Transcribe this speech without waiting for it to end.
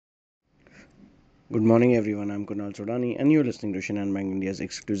Good morning, everyone. I'm Kunal Sodani, and you're listening to Shinhan Bank India's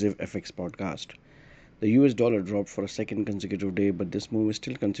exclusive FX podcast. The US dollar dropped for a second consecutive day, but this move is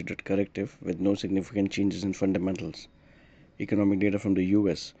still considered corrective with no significant changes in fundamentals. Economic data from the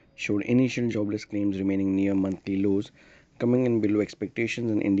US showed initial jobless claims remaining near monthly lows, coming in below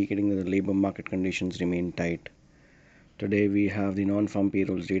expectations and indicating that the labor market conditions remain tight. Today we have the non-farm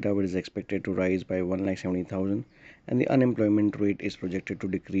payrolls data, which is expected to rise by 1,70,000, and the unemployment rate is projected to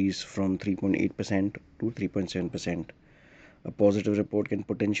decrease from 3.8% to 3.7%. A positive report can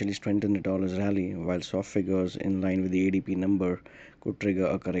potentially strengthen the dollar's rally, while soft figures in line with the ADP number could trigger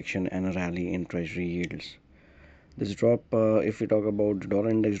a correction and a rally in treasury yields. This drop, if we talk about the dollar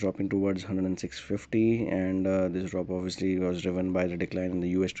index dropping towards 106.50, and this drop obviously was driven by the decline in the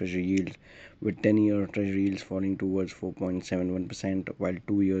US Treasury yields, with 10-year Treasury yields falling towards 4.71%, while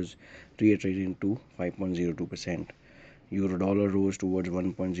 2 years reiterating to 5.02%. Euro dollar rose towards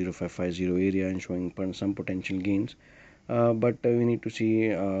 1.0550 area and showing some potential gains. But we need to see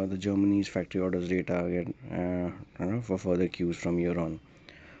the Germany's factory orders data again for further cues from here on.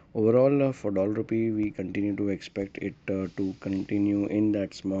 Overall, for dollar rupee, we continue to expect it to continue in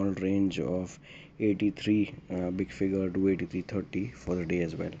that small range of 83 big figure to 83.30 for the day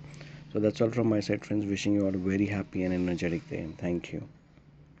as well. So that's all from my side, friends. Wishing you all a very happy and energetic day. And thank you.